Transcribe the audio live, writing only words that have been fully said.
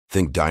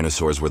Think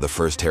dinosaurs were the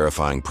first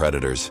terrifying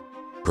predators?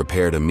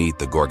 Prepare to meet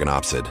the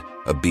Gorgonopsid,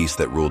 a beast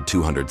that ruled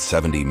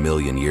 270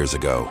 million years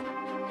ago.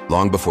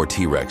 Long before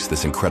T-Rex,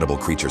 this incredible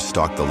creature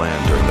stalked the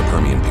land during the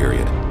Permian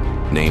period.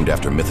 Named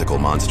after mythical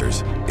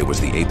monsters, it was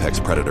the apex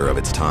predator of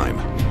its time.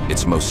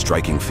 Its most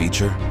striking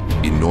feature?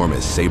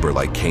 Enormous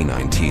saber-like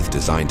canine teeth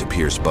designed to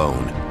pierce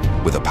bone.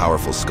 With a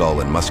powerful skull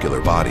and muscular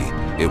body,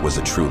 it was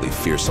a truly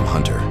fearsome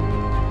hunter.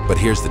 But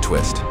here's the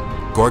twist.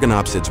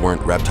 Gorgonopsids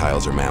weren't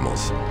reptiles or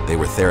mammals. They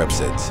were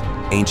therapsids,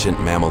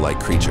 ancient mammal-like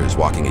creatures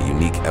walking a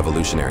unique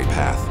evolutionary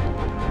path.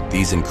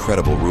 These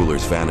incredible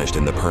rulers vanished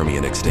in the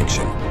Permian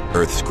extinction,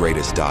 Earth's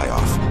greatest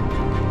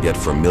die-off. Yet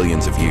for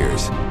millions of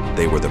years,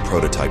 they were the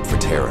prototype for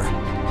terror.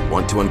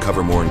 Want to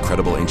uncover more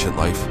incredible ancient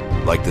life?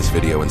 Like this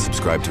video and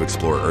subscribe to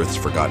explore Earth's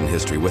forgotten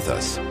history with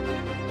us.